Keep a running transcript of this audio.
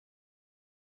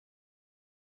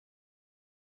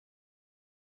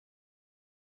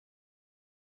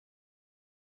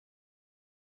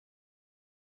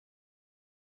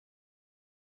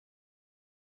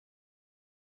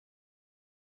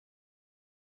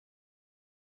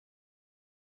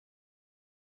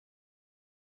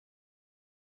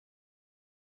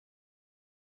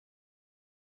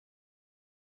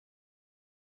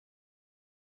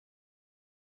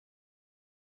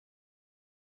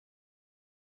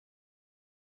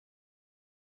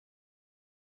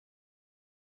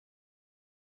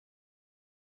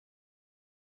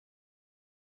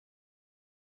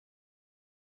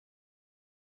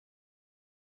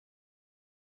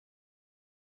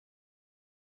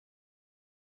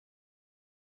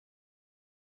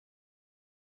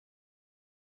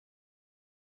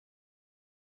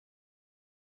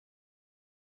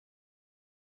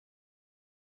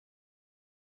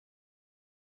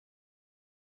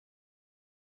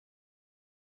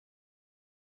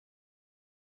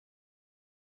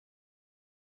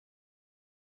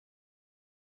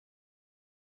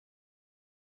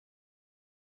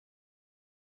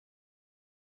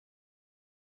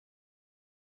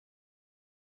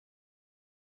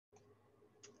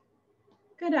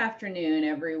Good afternoon,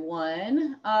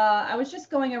 everyone. I was just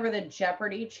going over the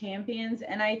Jeopardy champions,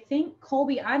 and I think,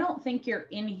 Colby, I don't think you're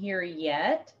in here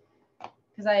yet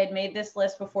because I had made this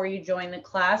list before you joined the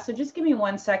class. So just give me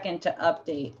 1 second to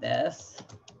update this.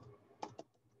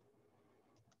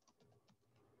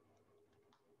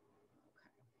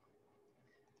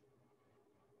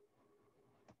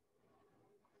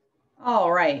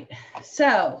 All right,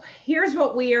 so here's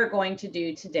what we are going to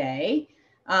do today.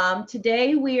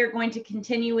 Today we are going to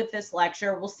continue with this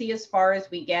lecture. We'll see as far as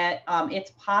we get.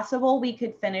 It's possible we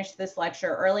could finish this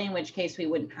lecture early, in which case we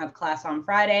wouldn't have class on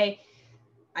Friday.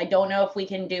 I don't know if we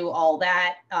can do all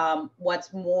that.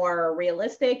 What's more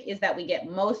realistic is that we get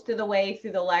most of the way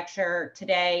through the lecture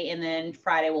today, and then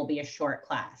Friday will be a short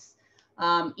class.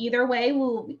 Either way,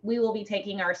 we will be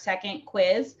taking our second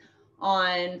quiz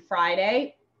on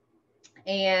Friday.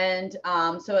 And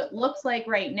so it looks like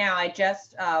right now I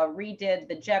just redid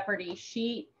the Jeopardy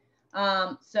sheet.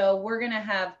 So we're going to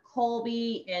have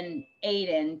Colby and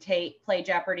Aiden play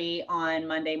Jeopardy on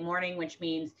Monday morning, which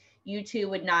means you two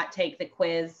would not take the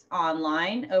quiz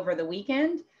online over the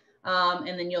weekend.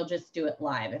 And then you'll just do it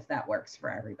live if that works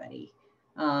for everybody.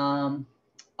 All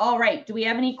right. Do we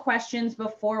have any questions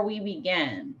before we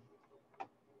begin?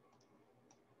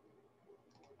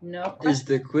 No questions. Is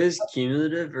the quiz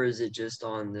cumulative or is it just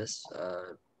on this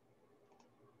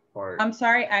part? I'm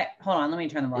sorry. Hold on. Let me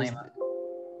turn the volume up.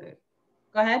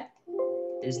 Go ahead.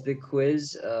 Is the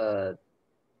quiz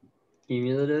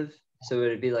cumulative? So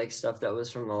would it be like stuff that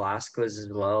was from the last quiz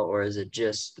as well, or is it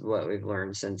just what we've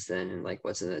learned since then and like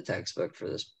what's in the textbook for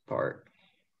this part?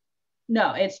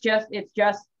 No, it's just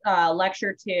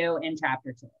lecture 2 and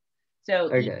chapter 2.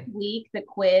 So each week, the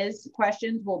quiz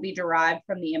questions will be derived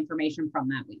from the information from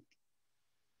that week.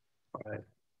 All right.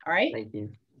 All right. Thank you.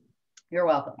 You're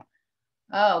welcome.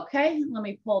 Okay, let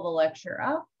me pull the lecture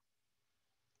up.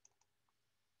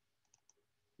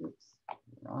 Oops,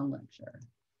 wrong lecture.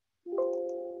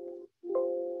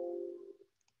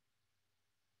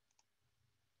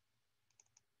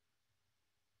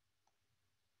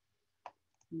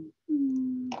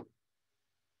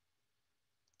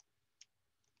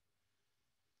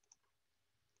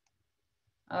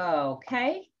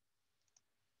 Okay.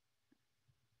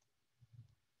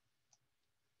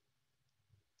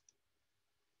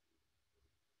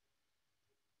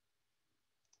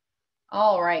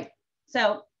 All right.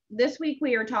 So this week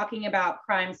we are talking about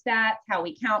crime stats, how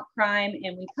we count crime,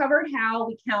 and we covered how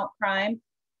we count crime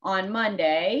on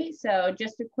Monday. So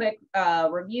just a quick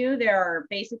review, there are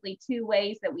basically 2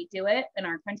 ways that we do it in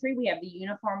our country. We have the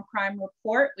Uniform Crime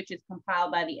Report, which is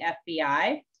compiled by the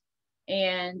FBI.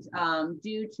 And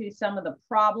due to some of the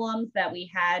problems that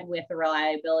we had with the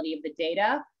reliability of the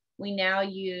data, we now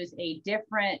use a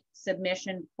different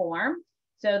submission form.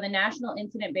 So the National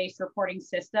Incident-Based Reporting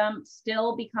System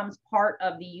still becomes part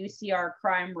of the UCR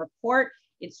crime report.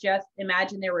 It's just,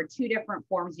 imagine there were 2 different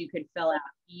forms you could fill out,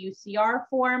 the UCR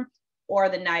form or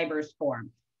the NIBRS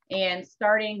form. And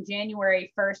starting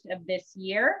January 1st of this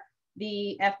year,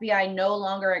 the FBI no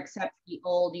longer accepts the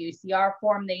old UCR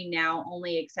form. They now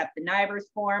only accept the NIBRS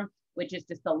form, which is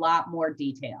just a lot more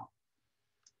detail.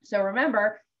 So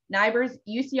remember,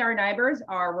 UCR NIBRS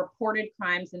are reported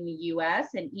crimes in the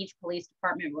US, and each police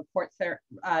department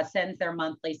sends their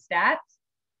monthly stats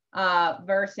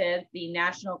versus the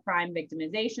National Crime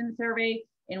Victimization Survey,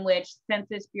 in which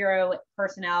Census Bureau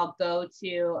personnel go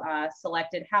to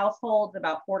selected households,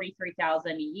 about 43,000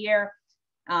 a year,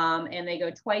 and they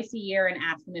go twice a year and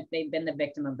ask them if they've been the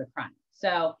victim of the crime.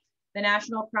 So the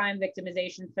National Crime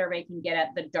Victimization Survey can get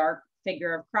at the dark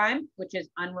figure of crime, which is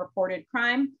unreported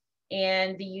crime,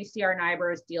 and the UCR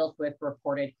NIBRS deals with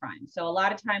reported crime. So a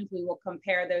lot of times we will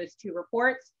compare those 2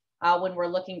 reports when we're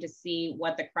looking to see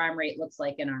what the crime rate looks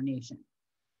like in our nation.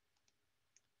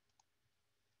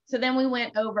 So then we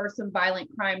went over some violent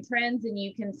crime trends, and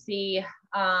you can see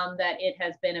that it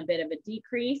has been a bit of a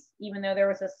decrease. Even though there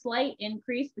was a slight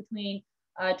increase between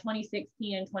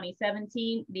 2016 and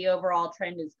 2017, the overall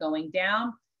trend is going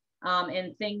down.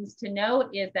 And things to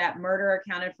note is that murder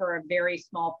accounted for a very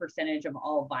small percentage of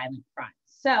all violent crimes.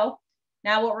 So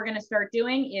now what we're going to start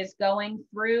doing is going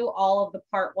through all of the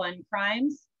Part 1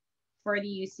 crimes for the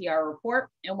UCR report,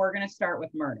 and we're going to start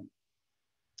with murder.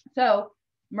 So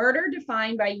murder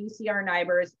defined by UCR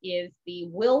NIBRS is the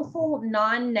willful,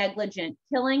 non-negligent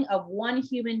killing of one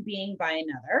human being by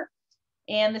another.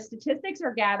 And the statistics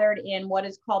are gathered in what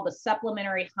is called the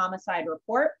supplementary homicide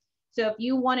report. So if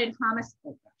you wanted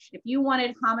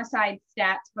homicide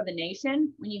stats for the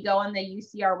nation, when you go on the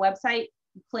UCR website,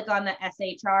 you click on the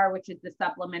SHR, which is the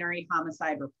supplementary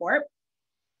homicide report.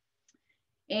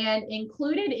 And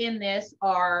included in this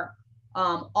are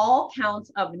all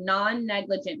counts of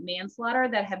non-negligent manslaughter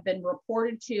that have been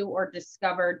reported to or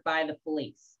discovered by the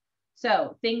police.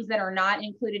 So things that are not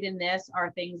included in this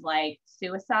are things like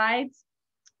suicides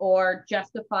or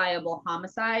justifiable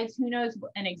homicides. Who knows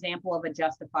an example of a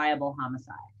justifiable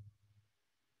homicide?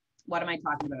 What am I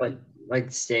talking about?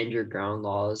 Like stand your ground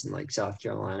laws in like South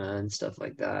Carolina and stuff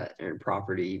like that, and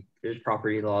there's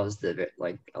property laws that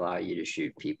like allow you to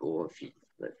shoot people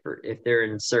if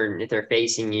they're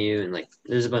facing you, and like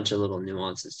there's a bunch of little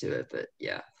nuances to it, but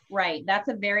yeah. Right, that's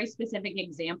a very specific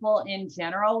example. In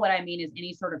general, what I mean is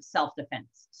any sort of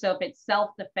self-defense. So if it's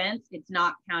self-defense, it's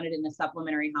not counted in the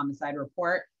supplementary homicide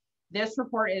report. This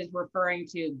report is referring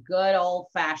to good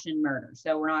old-fashioned murder.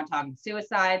 So we're not talking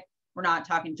suicide, we're not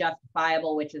talking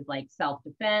justifiable, which is like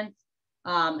self-defense,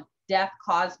 death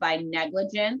caused by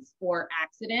negligence or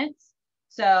accidents.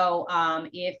 So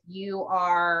if you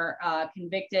are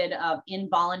convicted of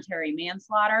involuntary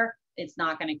manslaughter, it's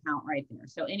not going to count right there.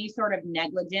 So any sort of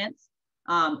negligence,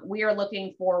 we are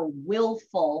looking for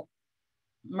willful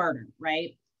murder,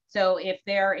 right? So if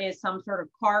there is some sort of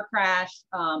car crash,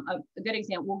 a good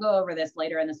example, we'll go over this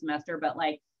later in the semester, but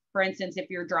like, for instance, if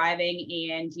you're driving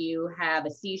and you have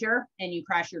a seizure and you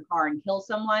crash your car and kill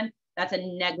someone, that's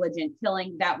a negligent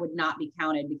killing. That would not be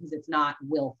counted because it's not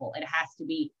willful. It has to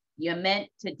be, you meant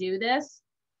to do this.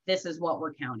 This is what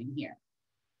we're counting here.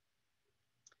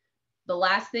 The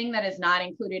last thing that is not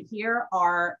included here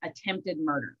are attempted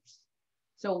murders.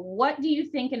 So what do you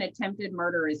think an attempted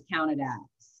murder is counted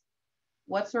as?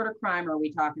 What sort of crime are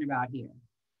we talking about here?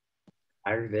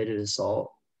 Aggravated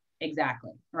assault.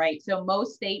 Exactly, right? So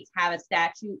most states have a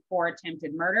statute for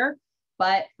attempted murder,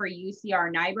 but for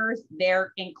UCR NIBRs,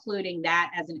 they're including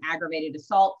that as an aggravated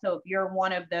assault. So if you're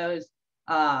one of those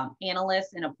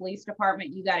analysts in a police department,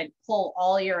 you got to pull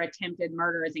all your attempted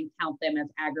murders and count them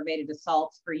as aggravated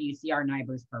assaults for UCR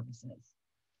NIBRs purposes.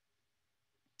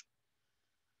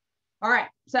 All right,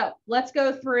 so let's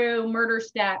go through murder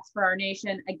stats for our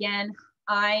nation. Again,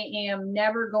 I am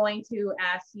never going to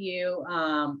ask you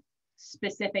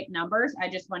specific numbers. I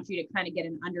just want you to kind of get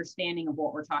an understanding of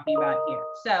what we're talking about here.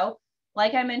 So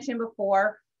like I mentioned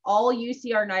before, all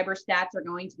UCR NIBR stats are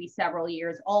going to be several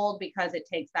years old because it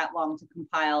takes that long to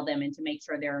compile them and to make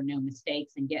sure there are no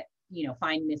mistakes and get,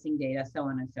 find missing data, so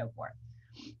on and so forth.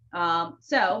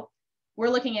 So we're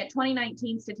looking at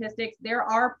 2019 statistics. There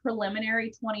are preliminary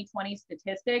 2020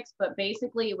 statistics, but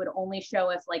basically it would only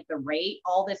show us like the rate.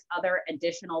 All this other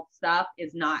additional stuff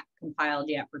is not compiled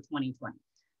yet for 2020.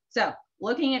 So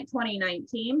looking at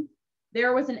 2019,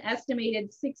 there was an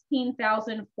estimated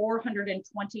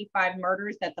 16,425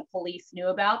 murders that the police knew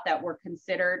about that were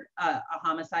considered a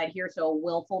homicide here, so a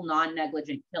willful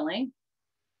non-negligent killing.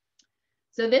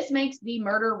 So this makes the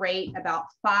murder rate about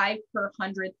 5 per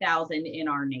 100,000 in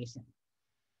our nation.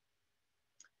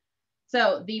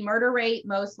 So the murder rate,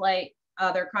 most like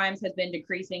other crimes, has been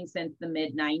decreasing since the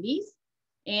mid-90s.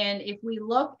 And if we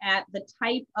look at the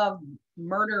type of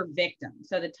murder victim,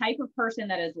 so the type of person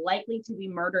that is likely to be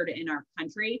murdered in our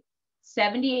country,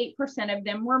 78% of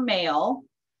them were male,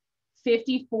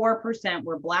 54%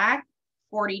 were Black,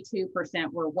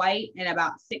 42% were white, and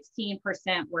about 16%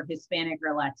 were Hispanic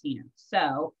or Latino.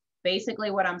 So basically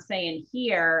what I'm saying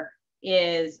here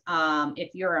is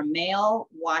if you're a male,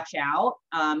 watch out.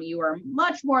 You are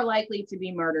much more likely to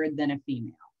be murdered than a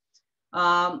female.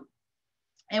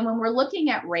 And when we're looking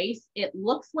at race, it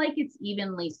looks like it's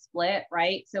evenly split,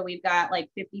 right? So we've got like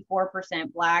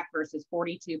 54% Black versus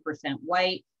 42%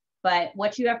 white. But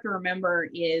what you have to remember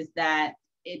is that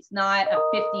it's not a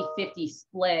 50-50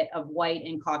 split of white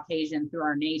and Caucasian through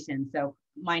our nation. So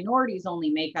minorities only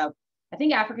make up, I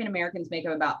think African Americans make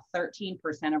up about 13%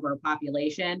 of our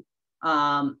population,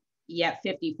 yet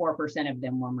 54% of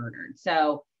them were murdered.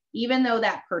 So even though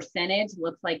that percentage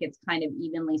looks like it's kind of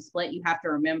evenly split, you have to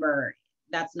remember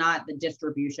that's not the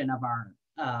distribution of our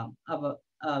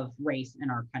of race in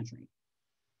our country.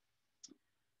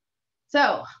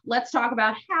 So let's talk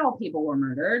about how people were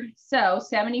murdered. So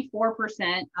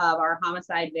 74% of our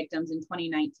homicide victims in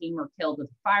 2019 were killed with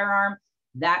a firearm.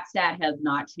 That stat has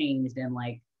not changed in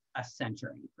like a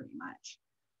century, pretty much.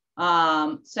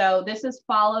 So this is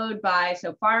followed by,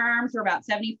 so firearms are about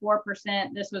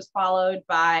 74%. This was followed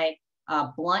by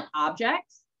blunt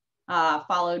objects,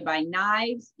 followed by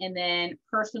knives, and then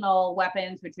personal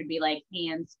weapons, which would be like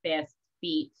hands, fists,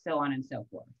 feet, so on and so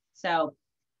forth. So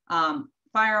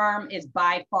firearm is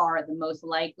by far the most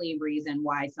likely reason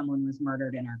why someone was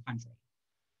murdered in our country.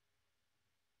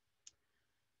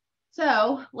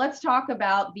 So let's talk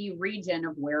about the region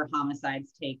of where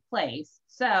homicides take place.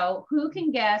 So who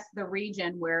can guess the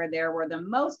region where there were the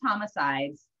most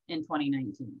homicides in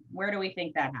 2019? Where do we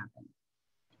think that happened?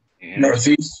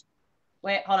 Northeast.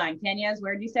 Wait, hold on. Kenya's,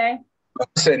 where'd you say? I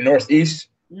said Northeast.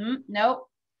 Nope.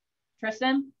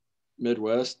 Tristan?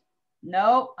 Midwest.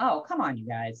 Nope. Oh, come on, you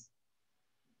guys.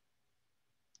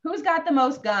 Who's got the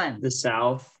most guns? The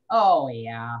South. Oh,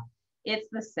 yeah. It's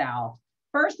the South.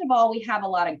 First of all, we have a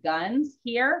lot of guns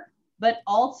here, but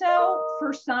also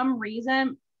for some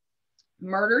reason,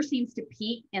 murder seems to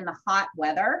peak in the hot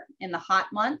weather, in the hot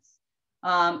months.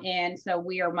 And so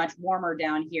we are much warmer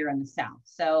down here in the South.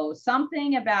 So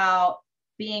something about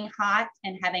being hot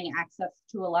and having access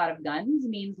to a lot of guns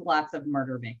means lots of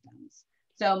murder victims.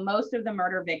 So most of the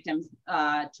murder victims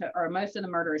most of the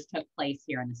murders took place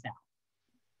here in the South.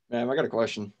 Ma'am, I got a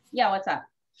question. Yeah, what's up?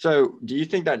 So do you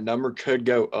think that number could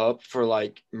go up for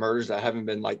like murders that haven't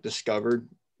been like discovered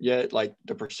yet? Like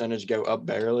the percentage go up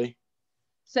barely?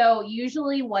 So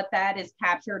usually what that is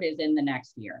captured is in the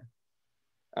next year.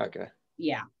 Okay.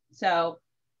 Yeah. So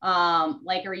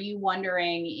like, are you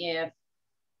wondering if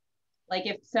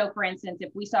for instance,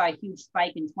 if we saw a huge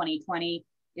spike in 2020,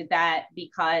 is that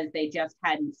because they just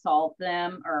hadn't solved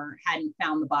them or hadn't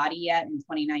found the body yet in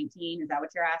 2019? Is that what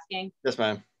you're asking? Yes,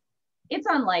 ma'am. It's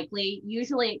unlikely.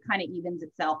 Usually it kind of evens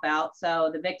itself out.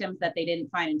 So the victims that they didn't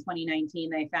find in 2019,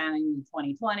 they found in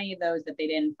 2020. Those that they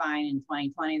didn't find in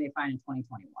 2020, they find in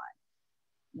 2021.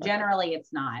 Okay. Generally,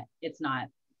 it's not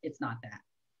that.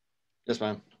 Yes,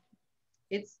 ma'am.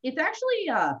 It's actually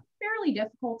fairly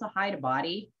difficult to hide a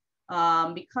body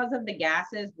because of the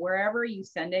gases. Wherever you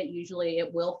send it, usually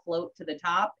it will float to the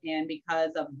top, and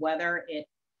because of weather,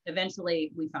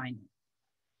 eventually we find it.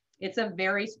 It's a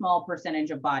very small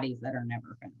percentage of bodies that are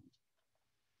never found.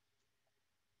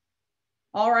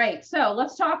 All right, so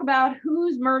let's talk about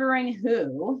who's murdering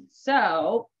who.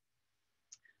 So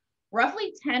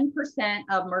roughly 10%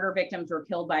 of murder victims were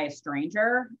killed by a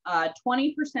stranger,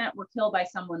 20% were killed by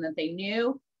someone that they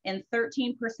knew, and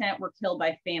 13% were killed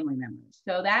by family members.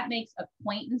 So that makes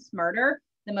acquaintance murder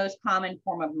the most common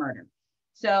form of murder.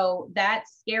 So that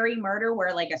scary murder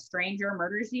where like a stranger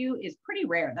murders you is pretty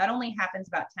rare. That only happens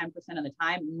about 10% of the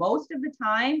time. Most of the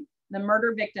time, the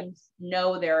murder victims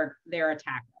know their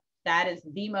attacker. That is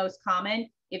the most common.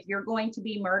 If you're going to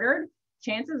be murdered,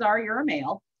 chances are you're a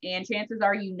male, and chances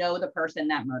are you know the person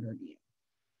that murdered you.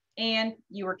 And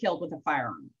you were killed with a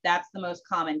firearm. That's the most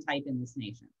common type in this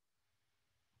nation.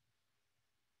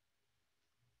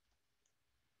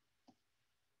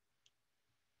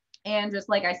 And just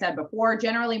like I said before,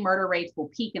 generally murder rates will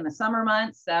peak in the summer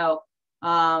months. So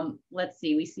let's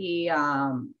see, we see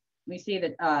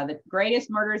that the greatest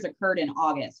murders occurred in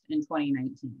August in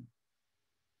 2019.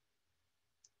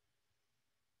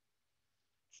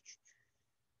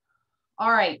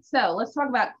 All right, so let's talk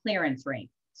about clearance rate.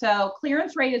 So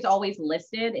clearance rate is always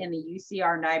listed in the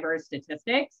UCR NIBUR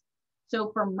statistics.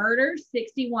 So for murders,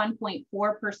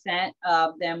 61.4%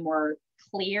 of them were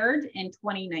cleared in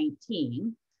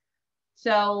 2019.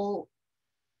 So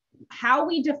how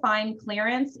we define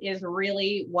clearance is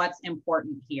really what's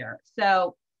important here.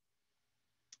 So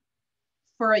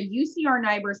for a UCR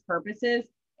NIBUR's purposes,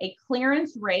 a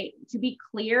clearance rate, to be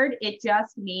cleared, it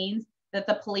just means that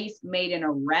the police made an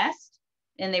arrest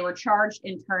and they were charged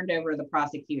and turned over to the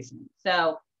prosecution.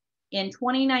 So in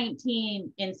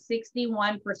 2019, in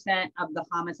 61% of the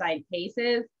homicide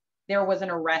cases, there was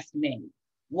an arrest made.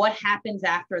 What happens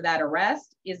after that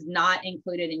arrest is not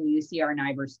included in UCR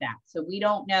NIBUR stats. So we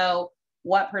don't know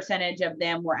what percentage of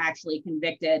them were actually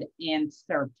convicted and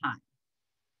served time.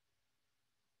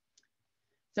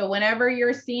 So whenever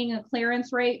you're seeing a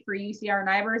clearance rate for UCR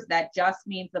NIBURs, that just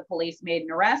means the police made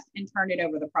an arrest and turned it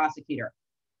over to the prosecutor.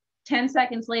 10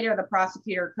 seconds later, the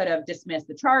prosecutor could have dismissed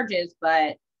the charges,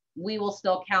 but we will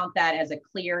still count that as a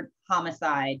cleared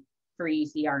homicide for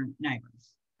UCR NIBURs.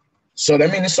 So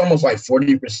that means it's almost like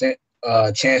 40%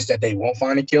 chance that they won't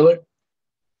find a killer?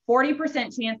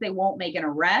 40% chance they won't make an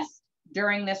arrest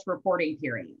during this reporting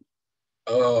period.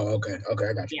 Oh, okay. Okay,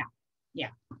 I got you. Yeah.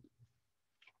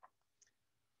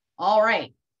 All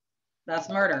right, that's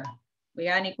murder. We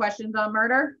got any questions on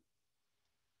murder?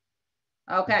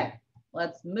 Okay,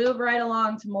 let's move right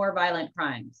along to more violent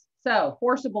crimes. So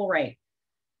forcible rape.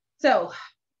 So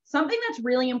something that's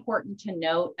really important to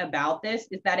note about this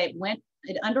is that it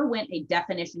underwent a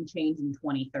definition change in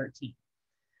 2013.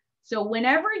 So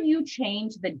whenever you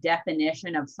change the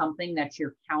definition of something that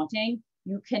you're counting,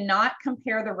 you cannot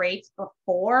compare the rates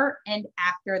before and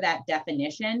after that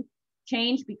definition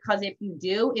change, because if you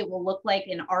do, it will look like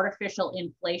an artificial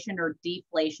inflation or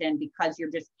deflation because you're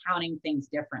just counting things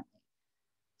differently.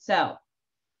 So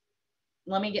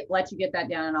let you get that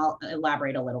down and I'll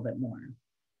elaborate a little bit more.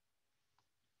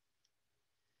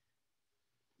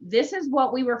 This is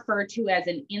what we refer to as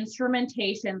an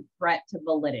instrumentation threat to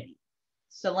validity.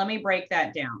 So let me break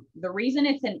that down. The reason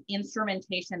it's an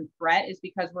instrumentation threat is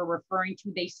because we're referring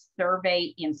to the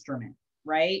survey instrument,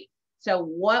 right? So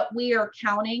what we are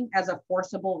counting as a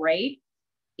forcible rate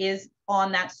is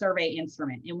on that survey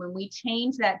instrument. And when we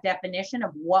change that definition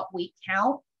of what we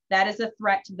count, that is a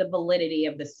threat to the validity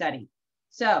of the study.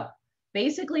 So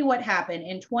basically what happened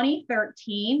in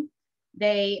 2013,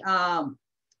 they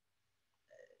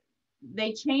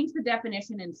changed the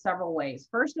definition in several ways.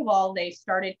 First of all, they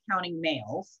started counting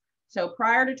males. So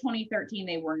prior to 2013,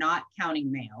 they were not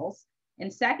counting males.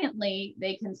 And secondly,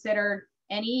 they considered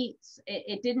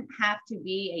it didn't have to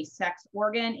be a sex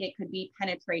organ. It could be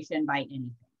penetration by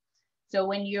anything. So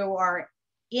when you are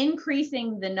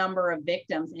increasing the number of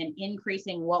victims and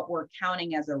increasing what we're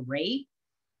counting as a rate,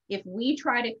 if we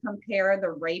try to compare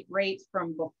the rape rates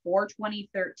from before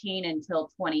 2013 until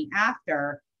 20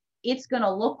 after, it's going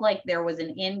to look like there was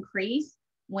an increase,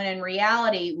 when in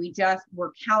reality, we just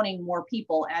were counting more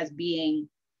people as being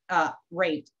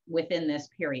raped within this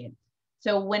period.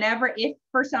 So if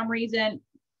for some reason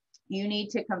you need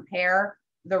to compare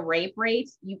the rape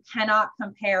rates, you cannot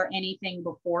compare anything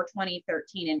before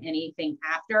 2013 and anything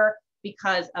after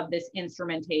because of this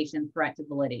instrumentation threat to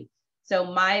validity. So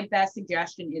my best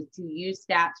suggestion is to use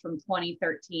stats from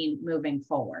 2013 moving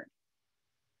forward.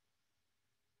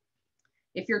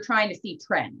 If you're trying to see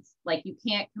trends, like you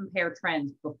can't compare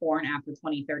trends before and after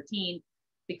 2013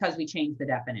 because we changed the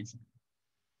definition.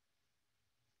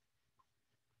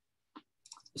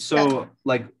 So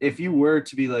like if you were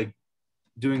to be like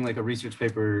doing like a research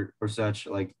paper or such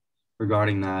like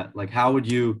regarding that, like how would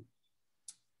you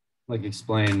like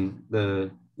explain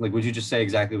like would you just say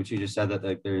exactly what you just said, that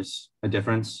like there's a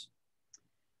difference?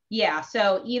 Yeah,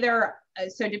 so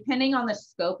depending on the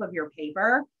scope of your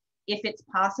paper, if it's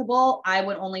possible, I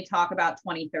would only talk about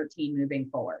 2013 moving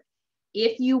forward.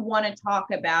 If you want to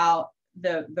talk about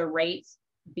the rates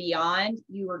beyond,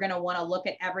 you are going to want to look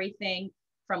at everything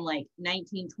from like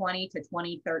 1920 to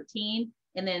 2013,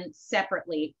 and then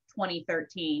separately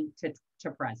 2013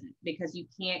 to present, because you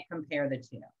can't compare the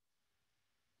two.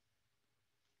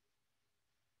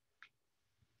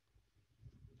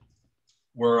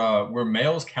 Were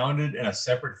males counted in a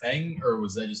separate thing, or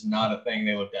was that just not a thing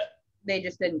they looked at? They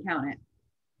just didn't count it.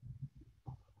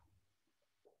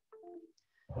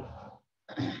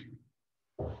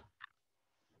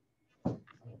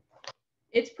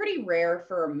 It's pretty rare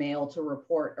for a male to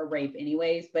report a rape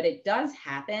anyways, but it does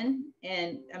happen.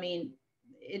 And I mean,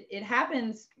 it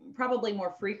happens probably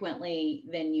more frequently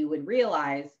than you would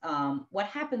realize. What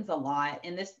happens a lot,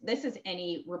 and this is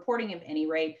any reporting of any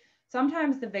rape,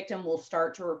 sometimes the victim will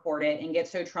start to report it and get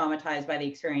so traumatized by the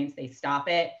experience, they stop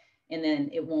it, and then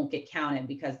it won't get counted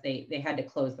because they had to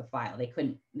close the file. They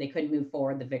couldn't move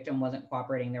forward. The victim wasn't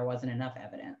cooperating. There wasn't enough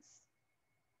evidence.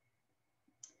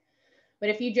 But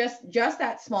if you just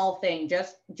that small thing,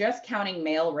 just counting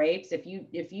male rapes, if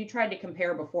you tried to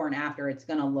compare before and after, it's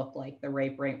going to look like the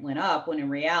rape rate went up, when in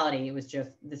reality it was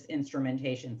just this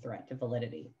instrumentation threat to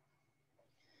validity.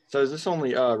 So is this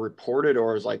only reported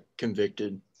or is like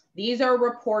convicted? These are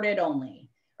reported only.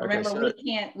 Remember,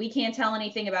 Okay, we can't tell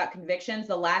anything about convictions.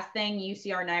 The last thing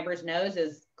UCR NIBRS knows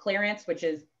is clearance, which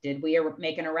is, did we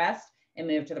make an arrest, and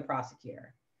move to the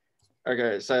prosecutor.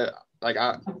 Okay, so like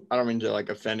I don't mean to like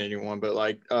offend anyone, but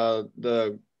like I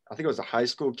think it was a high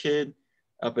school kid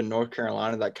up in North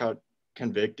Carolina that got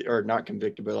convicted, or not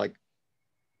convicted, but like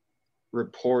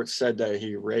reports said that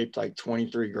he raped like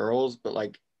 23 girls, but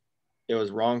like it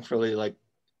was wrongfully like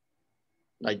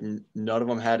none of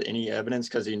them had any evidence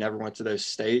because he never went to those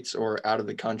states or out of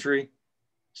the country.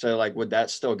 So like, would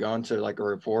that still go into like a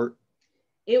report?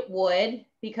 It would,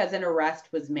 because an arrest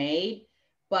was made,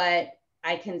 but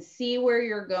I can see where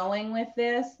you're going with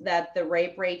this, that the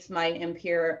rape rates might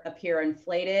appear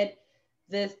inflated.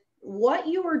 What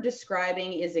you were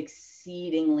describing is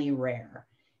exceedingly rare.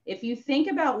 If you think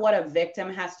about what a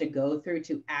victim has to go through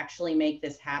to actually make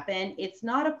this happen, it's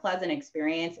not a pleasant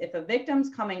experience. If a victim's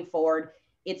coming forward,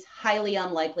 it's highly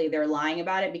unlikely they're lying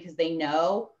about it, because they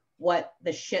know what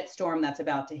the shitstorm that's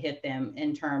about to hit them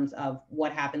in terms of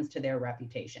what happens to their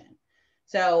reputation.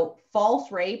 So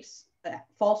false rape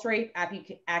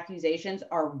accusations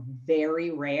are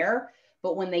very rare,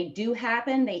 but when they do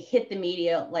happen, they hit the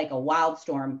media like a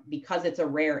wildstorm because it's a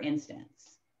rare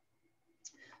instance.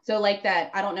 So like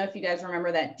that, I don't know if you guys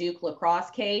remember that Duke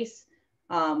lacrosse case.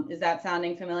 Is that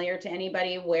sounding familiar to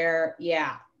anybody? Where,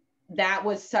 yeah, that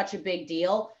was such a big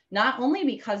deal, not only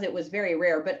because it was very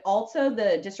rare, but also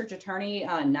the district attorney,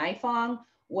 Naifong,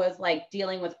 was like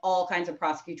dealing with all kinds of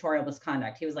prosecutorial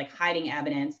misconduct. He was like hiding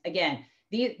evidence. Again,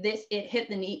 it hit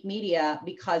the media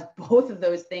because both of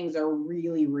those things are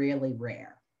really, really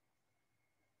rare.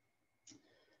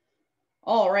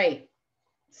 All right,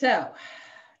 so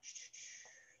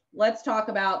let's talk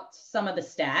about some of the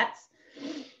stats.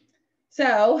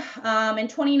 So in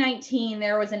 2019,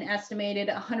 there was an estimated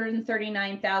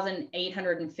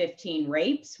 139,815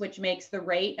 rapes, which makes the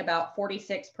rate about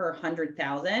 46 per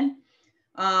 100,000.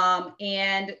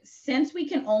 And since we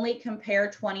can only compare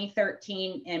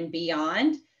 2013 and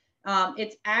beyond,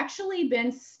 it's actually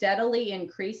been steadily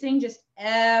increasing, just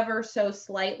ever so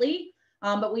slightly.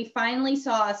 But we finally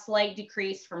saw a slight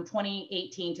decrease from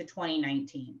 2018 to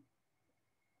 2019.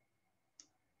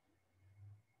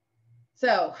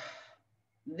 So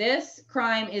this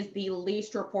crime is the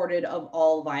least reported of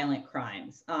all violent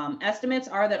crimes. Estimates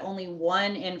are that only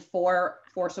 1 in 4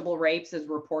 forcible rapes is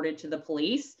reported to the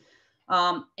police.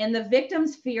 And the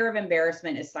victim's fear of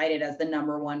embarrassment is cited as the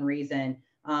 #1 reason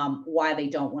why they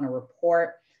don't want to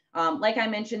report. Like I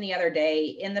mentioned the other day,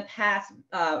 in the past,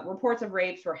 reports of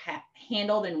rapes were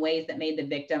handled in ways that made the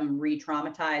victim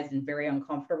re-traumatized and very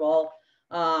uncomfortable.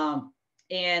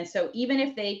 And so even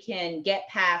if they can get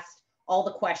past all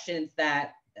the questions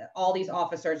that all these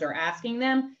officers are asking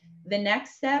them, the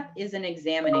next step is an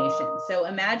examination. So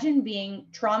imagine being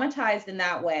traumatized in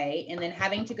that way and then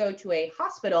having to go to a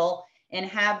hospital and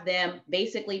have them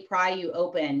basically pry you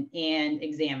open and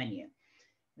examine you.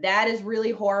 That is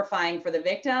really horrifying for the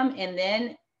victim. And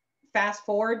then fast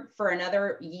forward for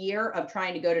another year of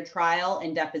trying to go to trial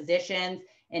and depositions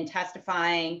and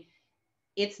testifying.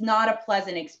 It's not a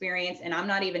pleasant experience. And I'm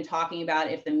not even talking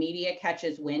about if the media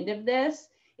catches wind of this.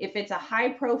 If it's a high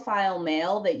profile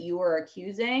male that you are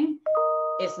accusing,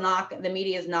 the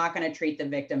media is not going to treat the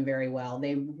victim very well.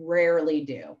 They rarely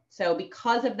do. So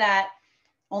because of that,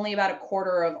 only about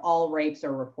 1/4 of all rapes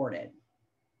are reported.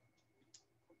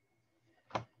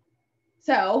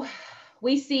 So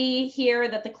we see here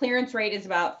that the clearance rate is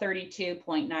about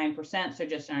 32.9%, so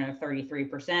just under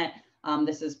 33%.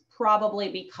 This is probably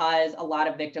because a lot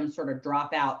of victims sort of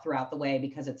drop out throughout the way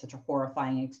because it's such a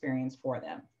horrifying experience for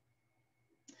them.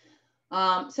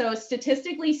 So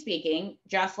statistically speaking,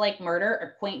 just like murder,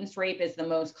 acquaintance rape is the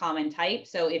most common type.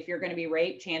 So if you're going to be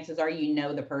raped, chances are you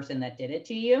know the person that did it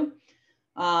to you.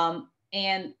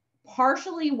 And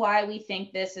partially why we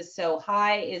think this is so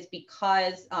high is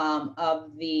because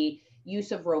of the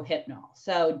use of Rohypnol.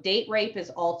 So date rape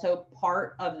is also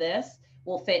part of this,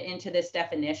 will fit into this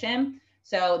definition.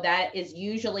 So that is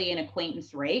usually an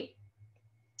acquaintance rape.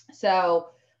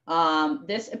 So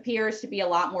this appears to be a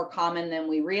lot more common than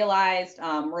we realized.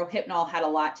 Rohypnol had a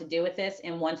lot to do with this.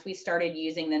 And once we started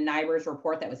using the NIBRS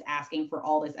report that was asking for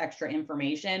all this extra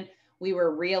information, we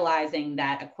were realizing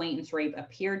that acquaintance rape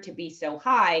appeared to be so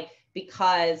high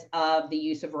because of the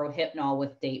use of Rohypnol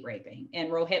with date raping. And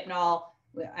Rohypnol,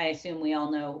 I assume we all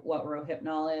know what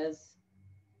Rohypnol is.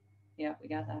 Yeah, we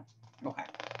got that. Okay.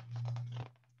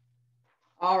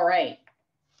 All right.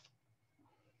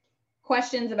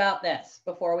 Questions about this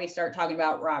before we start talking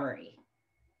about robbery?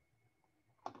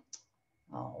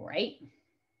 All right.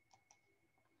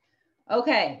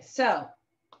 Okay, so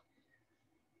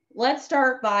let's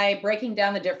start by breaking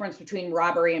down the difference between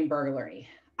robbery and burglary.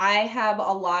 I have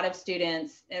a lot of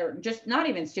students, or just not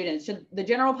even students, the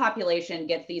general population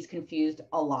gets these confused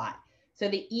a lot. So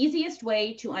the easiest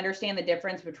way to understand the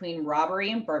difference between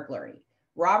robbery and burglary.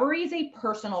 Robbery is a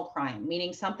personal crime,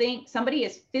 meaning somebody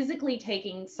is physically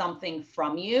taking something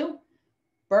from you.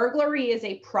 Burglary is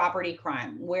a property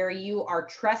crime where you are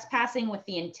trespassing with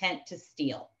the intent to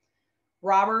steal.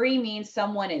 Robbery means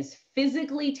someone is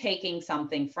physically taking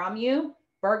something from you.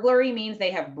 Burglary means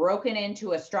they have broken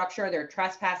into a structure, they're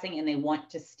trespassing, and they want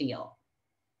to steal.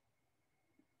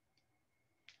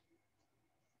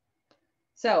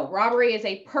 So robbery is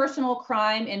a personal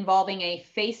crime involving a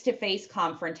face-to-face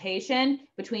confrontation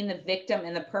between the victim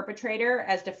and the perpetrator,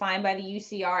 as defined by the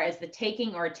UCR as the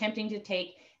taking or attempting to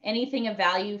take anything of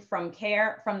value from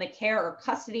the care or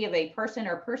custody of a person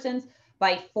or persons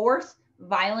by force,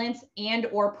 violence, and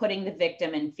or putting the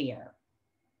victim in fear.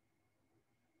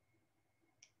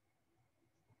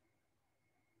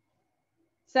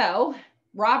 So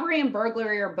robbery and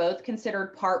burglary are both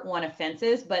considered Part 1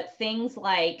 offenses, but things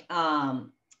like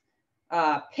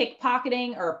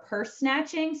pickpocketing or purse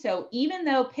snatching. So even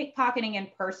though pickpocketing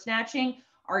and purse snatching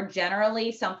are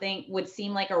generally something would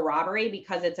seem like a robbery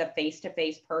because it's a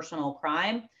face-to-face personal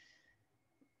crime,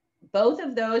 both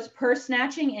of those, purse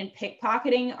snatching and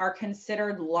pickpocketing, are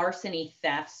considered larceny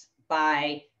thefts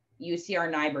by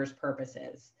UCR NIBRS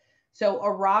purposes. So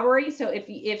a robbery, so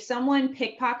if someone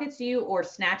pickpockets you or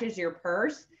snatches your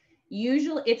purse,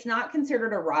 Usually it's not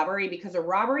considered a robbery because a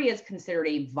robbery is considered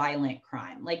a violent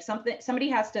crime. Like somebody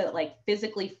has to like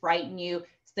physically frighten you,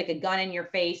 stick a gun in your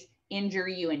face, injure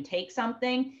you, and take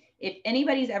something. If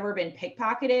anybody's ever been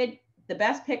pickpocketed, the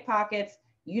best pickpockets,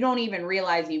 you don't even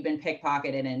realize you've been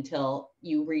pickpocketed until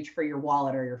you reach for your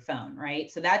wallet or your phone, right?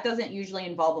 So that doesn't usually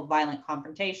involve a violent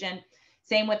confrontation.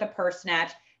 Same with a purse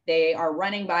snatch. They are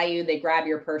running by you, they grab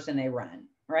your purse and they run,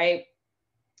 right?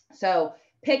 So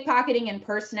pickpocketing and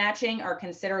purse snatching are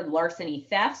considered larceny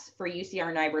thefts for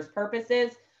UCR NIBRS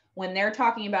purposes. When they're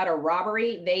talking about a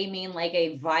robbery, they mean like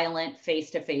a violent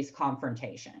face-to-face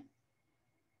confrontation.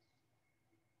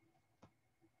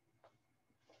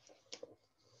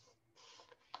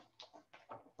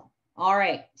 All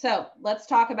right, so let's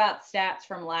talk about stats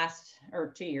from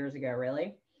 2 years ago,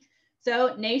 really.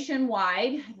 So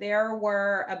nationwide, there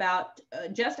were about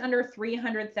just under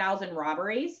 300,000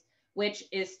 robberies, which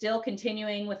is still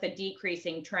continuing with a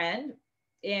decreasing trend.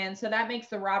 And so that makes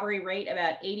the robbery rate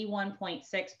about 81.6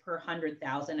 per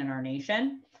 100,000 in our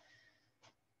nation.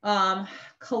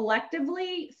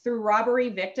 Collectively, through robbery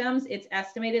victims, it's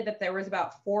estimated that there was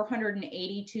about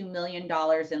 $482 million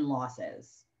in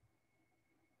losses.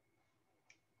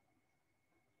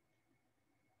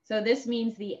 So this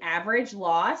means the average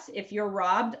loss, if you're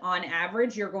robbed, on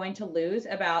average, you're going to lose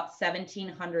about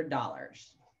 $1,700.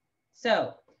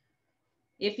 So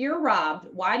if you're robbed,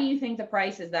 why do you think the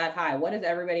price is that high? What does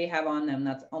everybody have on them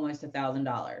that's almost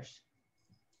 $1,000?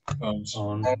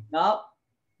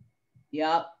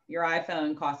 Yep. Your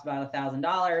iPhone costs about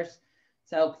 $1,000.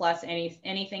 So plus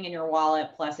anything in your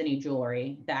wallet, plus any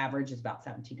jewelry, the average is about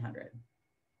 $1,700.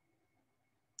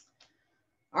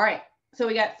 All right. So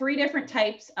we got 3 different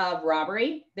types of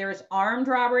robbery. There's armed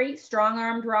robbery, strong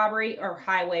armed robbery, or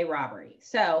highway robbery.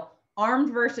 So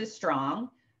armed versus strong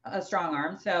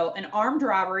arm. So an armed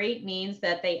robbery means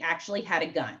that they actually had a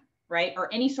gun, right?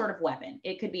 Or any sort of weapon.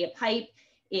 It could be a pipe,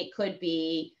 it could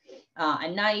be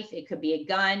a knife, it could be a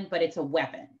gun, but it's a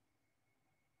weapon.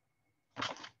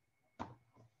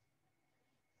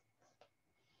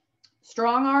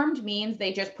 Strong armed means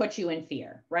they just put you in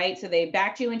fear, right? So they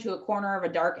backed you into a corner of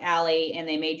a dark alley and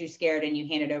they made you scared and you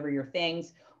handed over your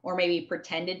things, or maybe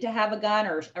pretended to have a gun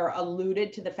or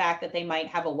alluded to the fact that they might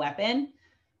have a weapon.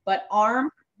 But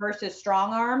armed versus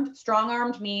strong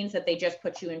armed means that they just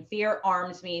put you in fear.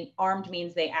 Armed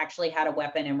means they actually had a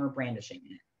weapon and were brandishing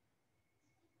it.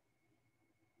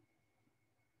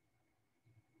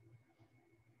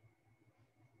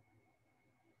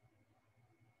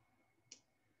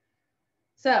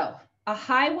 So a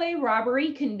highway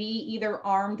robbery can be either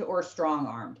armed or strong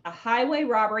armed. A highway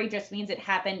robbery just means it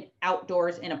happened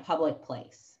outdoors in a public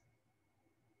place.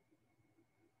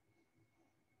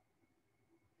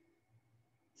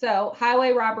 So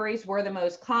highway robberies were the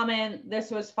most common.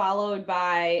 This was followed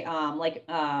by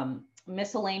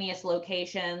miscellaneous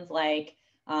locations like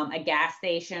a gas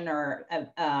station or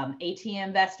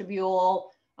ATM vestibule,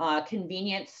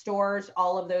 convenience stores.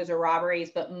 All of those are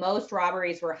robberies, but most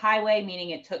robberies were highway,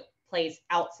 meaning it took place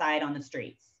outside on the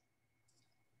streets.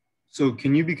 So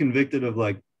can you be convicted of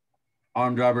like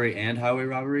armed robbery and highway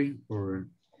robbery, or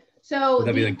so would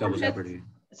that be like double jeopardy?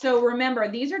 So remember,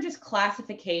 these are just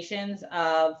classifications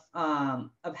of how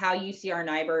UCR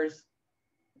NIBRS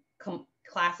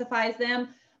classifies them.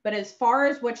 But as far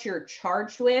as what you're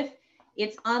charged with,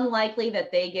 it's unlikely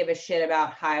that they give a shit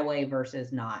about highway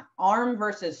versus not. Armed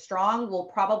versus strong will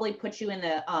probably put you in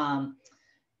the,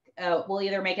 we'll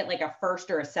either make it like a first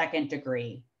or a second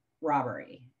degree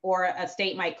robbery, or a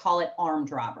state might call it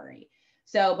armed robbery.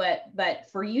 So, but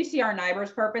for UCR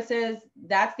NIBRS purposes,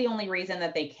 that's the only reason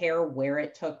that they care where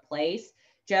it took place,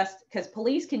 just because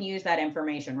police can use that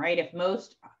information, right? If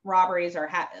most robberies are,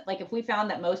 like if we found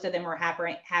that most of them were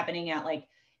happening at like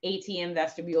ATM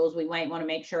vestibules, we might want to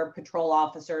make sure patrol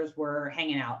officers were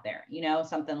hanging out there, you know,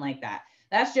 something like that.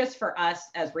 That's just for us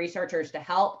as researchers to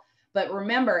help. But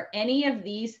remember, any of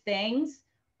these things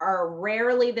are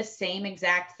rarely the same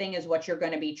exact thing as what you're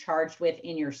going to be charged with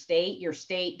in your state. Your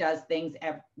state does things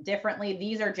differently.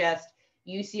 These are just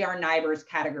UCR NIBRS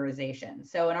categorization.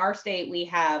 So in our state, we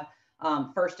have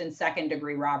first and second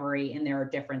degree robbery, and there are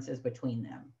differences between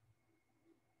them.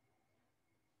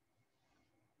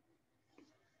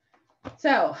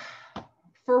 So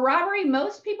for robbery,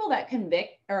 most people that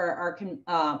convict or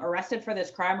are arrested for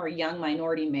this crime are young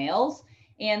minority males.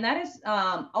 And that is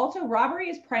also, robbery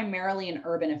is primarily an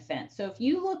urban offense. So if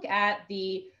you look at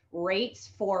the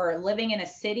rates for living in a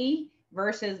city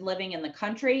versus living in the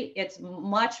country, it's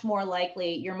much more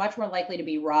likely, you're much more likely to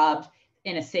be robbed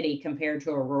in a city compared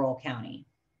to a rural county.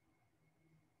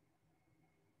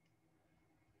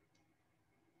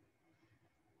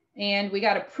 And we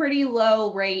got a pretty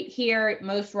low rate here.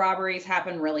 Most robberies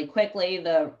happen really quickly.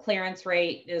 The clearance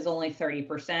rate is only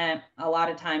 30%. A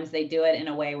lot of times they do it in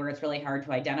a way where it's really hard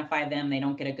to identify them. They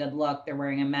don't get a good look. They're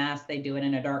wearing a mask. They do it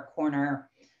in a dark corner.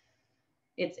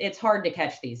 It's hard to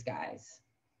catch these guys.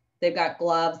 They've got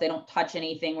gloves. They don't touch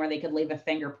anything where they could leave a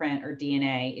fingerprint or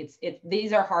DNA.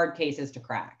 These are hard cases to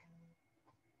crack.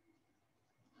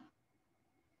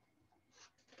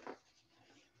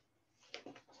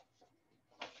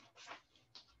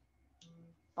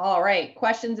 All right,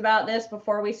 questions about this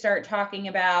before we start talking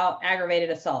about aggravated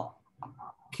assault?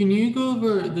 Can you go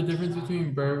over the difference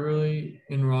between burglary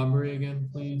and robbery again,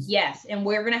 please? Yes, and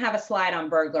we're going to have a slide on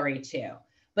burglary too.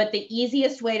 But the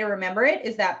easiest way to remember it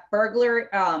is that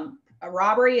a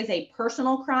robbery is a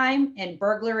personal crime and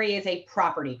burglary is a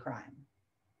property crime.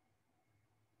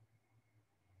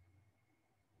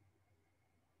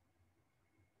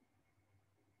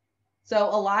 So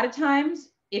a lot of times,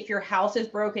 if your house is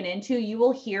broken into, you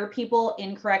will hear people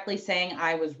incorrectly saying,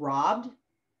 I was robbed.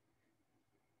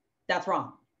 That's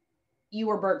wrong. You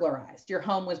were burglarized. Your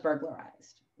home was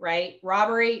burglarized, right?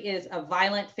 Robbery is a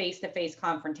violent face-to-face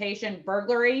confrontation.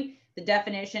 Burglary, the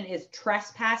definition is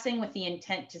trespassing with the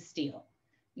intent to steal.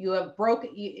 You have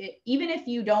even if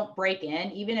you don't break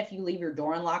in, even if you leave your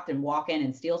door unlocked and walk in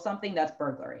and steal something, that's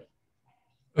burglary.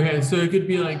 Okay, so it could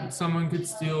be like someone could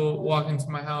walk into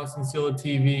my house and steal a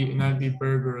TV, and that'd be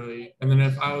burglary. And then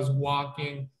if I was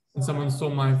walking and someone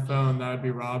stole my phone, that'd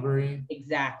be robbery.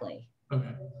 Exactly.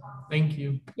 Okay, thank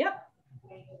you. Yep.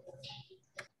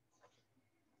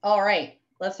 All right,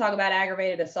 let's talk about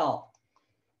aggravated assault.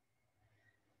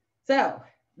 So,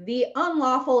 the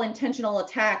unlawful intentional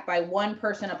attack by one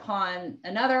person upon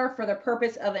another for the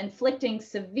purpose of inflicting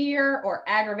severe or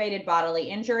aggravated bodily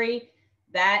injury.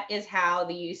 That is how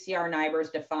the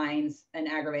UCR-NIBRS defines an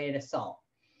aggravated assault.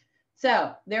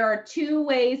 So there are two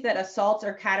ways that assaults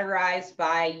are categorized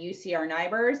by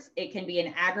UCR-NIBRS. It can be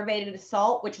an aggravated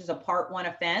assault, which is a Part 1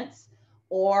 offense,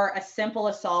 or a simple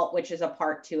assault, which is a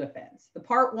Part 2 offense. The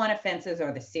Part 1 offenses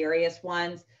are the serious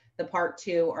ones. The Part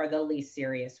 2 are the least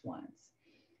serious ones.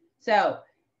 So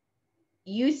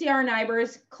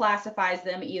UCR-NIBRS classifies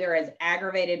them either as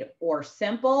aggravated or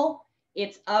simple.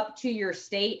 It's up to your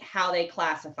state how they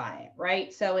classify it,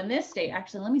 right? So in this state,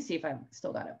 actually, let me see if I've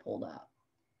still got it pulled up.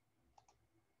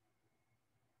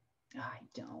 I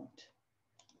don't.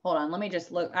 Hold on, let me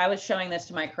just look. I was showing this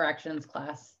to my corrections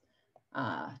class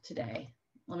today.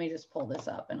 Let me just pull this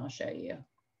up and I'll show you.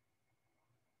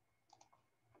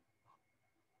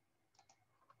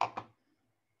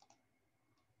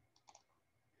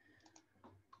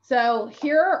 So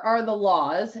here are the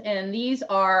laws, and these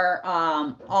are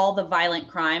all the violent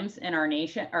crimes in our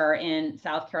nation or in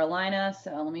South Carolina.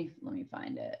 So let me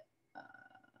find it.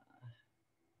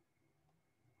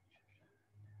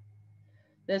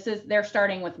 They're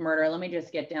starting with murder. Let me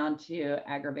just get down to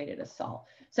aggravated assault.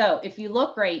 So if you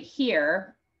look right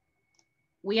here,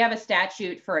 we have a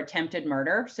statute for attempted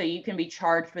murder. So you can be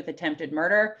charged with attempted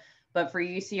murder, but for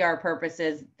UCR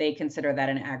purposes, they consider that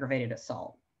an aggravated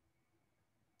assault.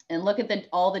 And look at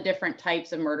all the different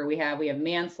types of murder we have. We have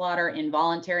manslaughter,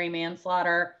 involuntary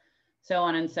manslaughter, so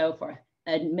on and so forth.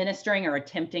 Administering or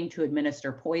attempting to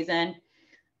administer poison.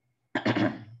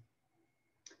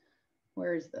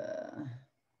 Where's the,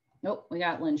 nope, we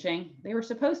got lynching. They were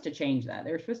supposed to change that.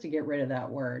 They were supposed to get rid of that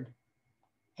word.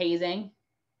 Hazing.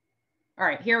 All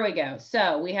right, here we go.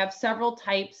 So we have several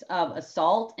types of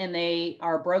assault, and they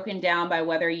are broken down by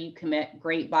whether you commit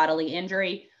great bodily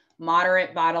injury,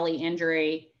 moderate bodily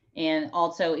injury, and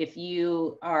also if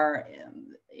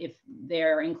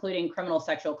they're including criminal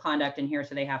sexual conduct in here,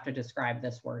 so they have to describe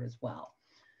this word as well.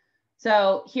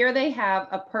 So here they have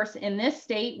a person, in this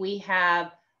state, we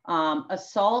have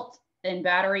assault and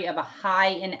battery of a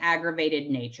high and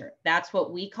aggravated nature. That's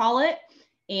what we call it.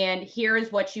 And here is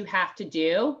what you have to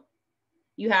do.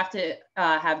 You have to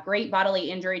have great bodily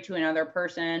injury to another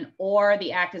person, or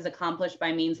the act is accomplished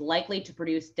by means likely to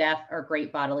produce death or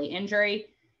great bodily injury.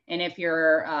 And if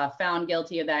you're found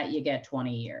guilty of that, you get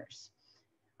 20 years.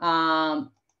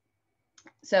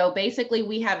 So basically,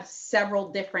 we have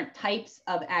several different types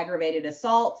of aggravated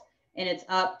assault, and it's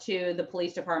up to the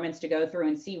police departments to go through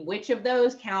and see which of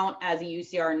those count as a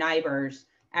UCR-NIBRS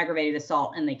aggravated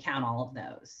assault, and they count all of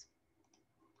those.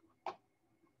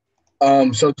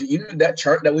 So do you know that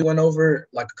chart that we went over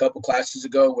like a couple classes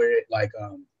ago where it like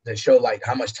that show like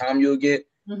how much time you'll get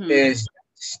is,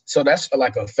 so that's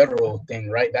like a federal thing,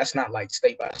 right? That's not like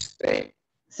state by state.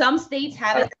 Some states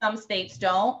have it, some states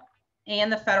don't,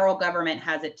 and the federal government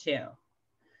has it too.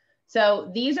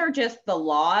 So these are just the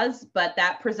laws, but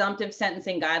that presumptive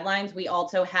sentencing guidelines, we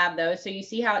also have those. So you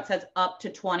see how it says up to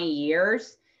 20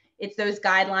 years. It's those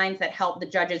guidelines that help the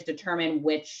judges determine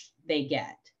which they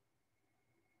get.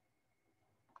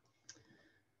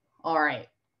 All right.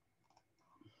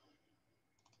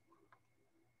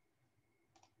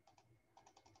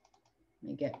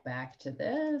 Let me get back to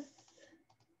this.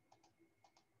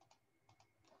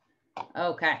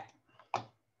 Okay.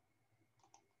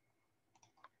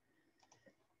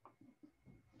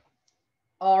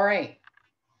 All right.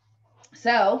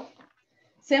 So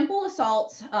simple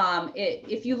assaults,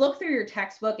 if you look through your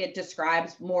textbook, it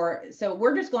describes more. So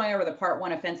we're just going over the part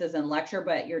 1 offenses in lecture,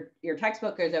 but your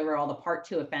textbook goes over all the part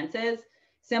 2 offenses.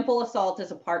 Simple assault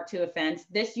is a part 2 offense.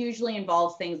 This usually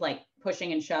involves things like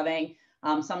pushing and shoving,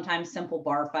 sometimes simple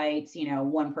bar fights, you know,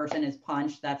 one person is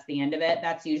punched, that's the end of it.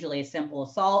 That's usually a simple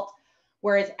assault.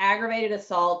 Whereas aggravated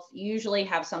assaults usually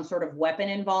have some sort of weapon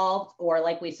involved, or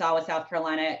like we saw with South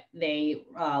Carolina, they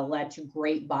led to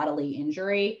great bodily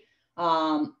injury.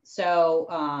 Like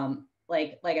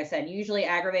I said, usually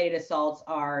aggravated assaults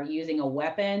are using a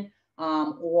weapon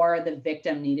or the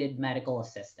victim needed medical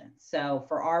assistance. So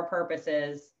for our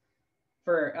purposes,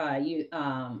 for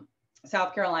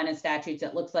South Carolina statutes,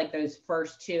 it looks like those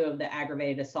first 2 of the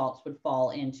aggravated assaults would fall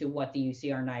into what the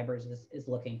UCR NIBRS is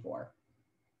looking for.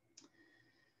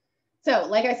 So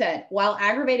like I said, while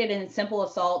aggravated and simple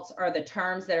assaults are the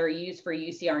terms that are used for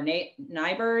UCR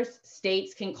NIBRS,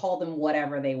 states can call them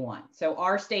whatever they want. So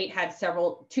our state had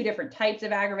 2 different types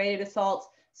of aggravated assaults.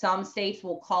 Some states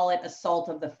will call it assault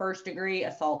of the 1st degree,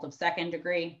 assault of 2nd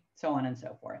degree, so on and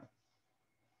so forth.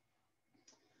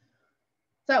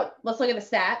 So let's look at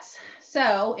the stats.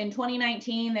 So in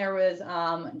 2019, there was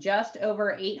just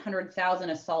over 800,000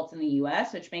 assaults in the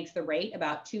US, which makes the rate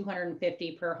about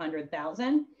 250 per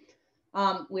 100,000.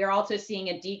 We are also seeing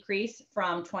a decrease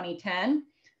from 2010.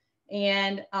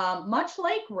 And much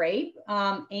like rape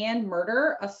and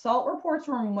murder, assault reports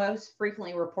were most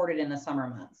frequently reported in the summer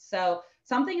months. So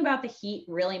something about the heat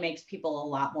really makes people a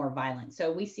lot more violent.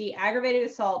 So we see aggravated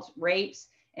assaults, rapes,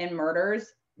 and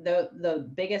murders. The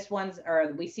biggest ones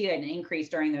are, we see an increase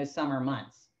during those summer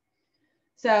months.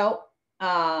 So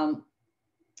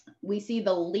we see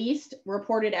the least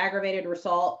reported aggravated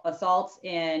assaults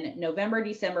in November,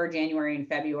 December, January, and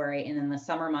February. And then the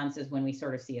summer months is when we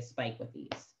sort of see a spike with these.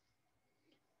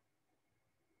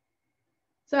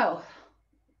 So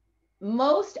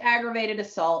most aggravated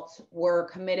assaults were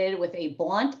committed with a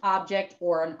blunt object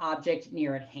or an object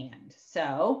near at hand.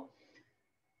 So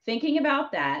thinking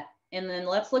about that, and then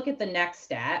let's look at the next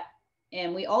stat.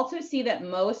 And we also see that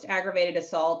most aggravated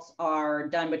assaults are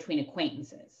done between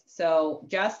acquaintances. So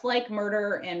just like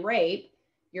murder and rape,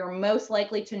 you're most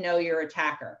likely to know your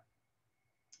attacker.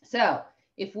 So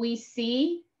if we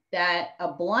see that a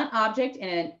blunt object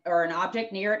or an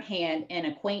object near at hand and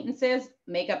acquaintances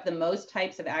make up the most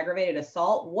types of aggravated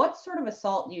assault, what sort of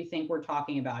assault do you think we're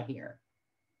talking about here?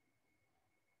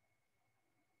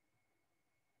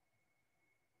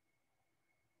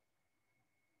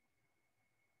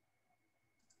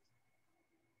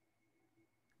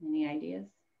 Any ideas?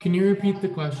 Can you repeat the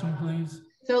question, please?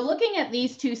 So looking at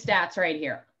these 2 stats right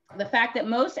here, the fact that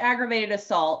most aggravated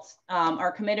assaults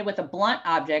are committed with a blunt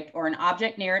object or an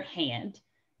object near at hand,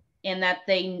 and that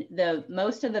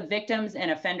most of the victims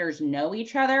and offenders know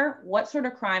each other, what sort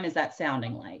of crime is that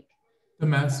sounding like?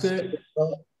 Domestic?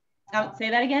 Say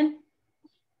that again?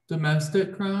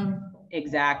 Domestic crime?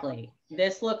 Exactly.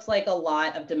 This looks like a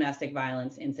lot of domestic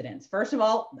violence incidents. First of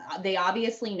all, they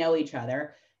obviously know each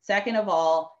other. Second of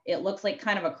all, it looks like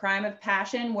kind of a crime of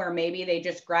passion where maybe they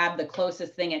just grab the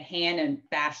closest thing at hand and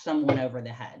bash someone over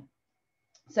the head.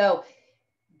 So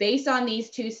based on these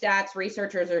 2 stats,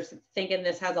 researchers are thinking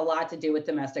this has a lot to do with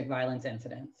domestic violence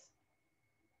incidents.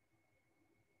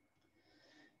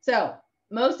 So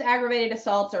most aggravated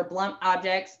assaults are blunt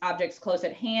objects close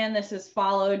at hand. This is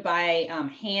followed by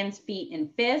hands, feet,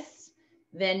 and fists.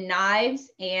 Then knives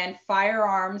and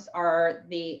firearms are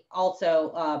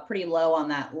also pretty low on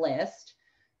that list.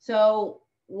 So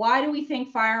why do we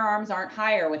think firearms aren't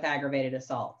higher with aggravated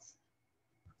assaults?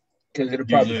 Because it'll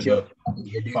probably kill.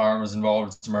 The firearm is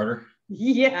involved in murder.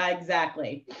 Yeah,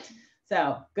 exactly.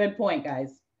 So good point,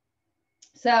 guys.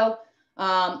 So,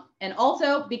 and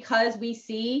also because we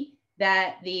see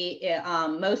that the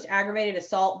most aggravated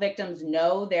assault victims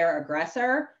know their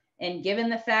aggressor, and given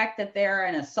the fact that they're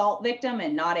an assault victim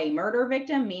and not a murder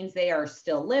victim means they are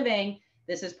still living,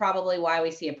 this is probably why we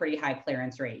see a pretty high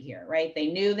clearance rate here, right? They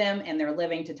knew them and they're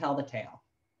living to tell the tale.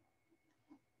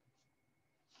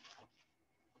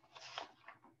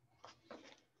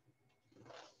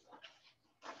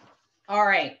 All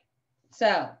right,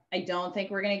 So I don't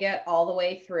think we're going to get all the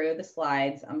way through the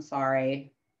slides. I'm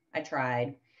sorry. I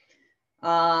tried.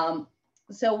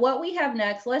 So what we have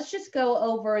next, let's just go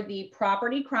over the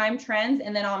property crime trends.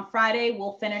 And then on Friday,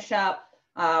 we'll finish up.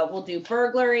 We'll do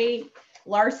burglary,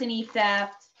 larceny,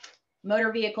 theft,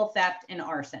 motor vehicle theft, and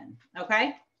arson.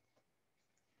 Okay.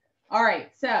 All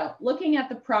right. So looking at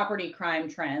the property crime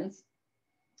trends,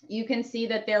 you can see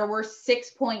that there were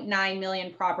 6.9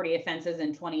 million property offenses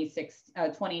in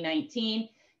 2019,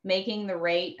 making the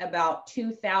rate about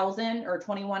 2,000 or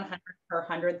 2,100 per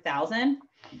 100,000.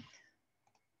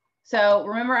 So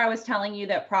remember I was telling you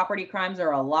that property crimes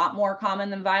are a lot more common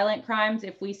than violent crimes.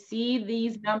 If we see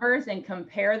these numbers and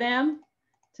compare them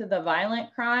to the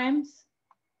violent crimes,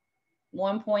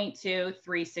 1.2,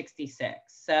 366.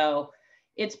 So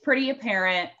it's pretty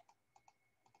apparent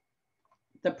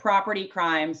the property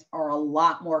crimes are a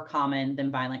lot more common than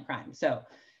violent crimes. So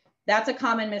that's a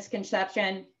common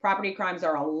misconception. Property crimes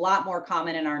are a lot more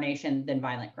common in our nation than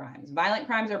violent crimes. Violent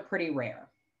crimes are pretty rare.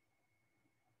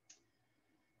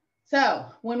 So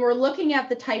when we're looking at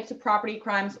the types of property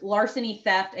crimes, larceny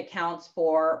theft accounts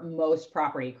for most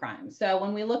property crimes. So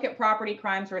when we look at property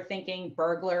crimes, we're thinking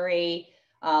burglary,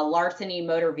 larceny,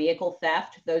 motor vehicle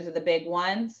theft. Those are the big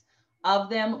ones. Of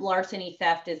them, larceny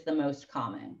theft is the most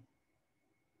common.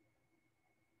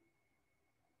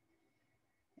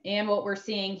 And what we're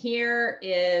seeing here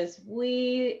is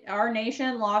our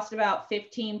nation lost about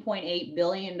 $15.8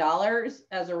 billion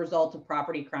as a result of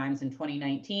property crimes in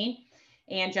 2019.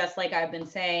 And just like I've been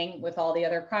saying with all the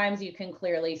other crimes, you can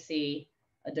clearly see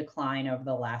a decline over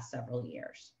the last several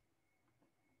years.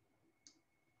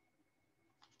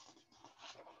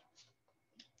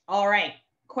 All right,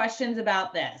 questions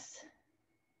about this?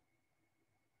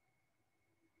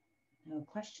 No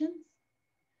questions?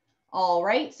 All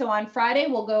right, so on Friday,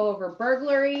 we'll go over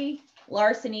burglary,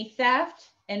 larceny, theft,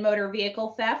 and motor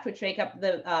vehicle theft, which make up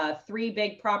the 3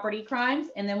 big property crimes.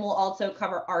 And then we'll also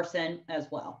cover arson as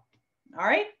well. All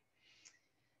right.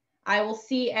 I will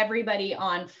see everybody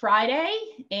on Friday,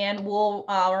 and we'll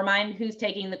remind who's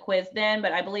taking the quiz then,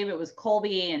 but I believe it was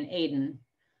Colby and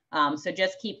Aiden. So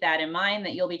just keep that in mind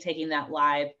that you'll be taking that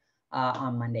live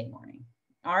on Monday morning.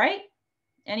 All right.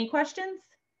 Any questions?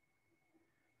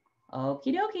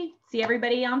 Okie dokie. See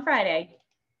everybody on Friday.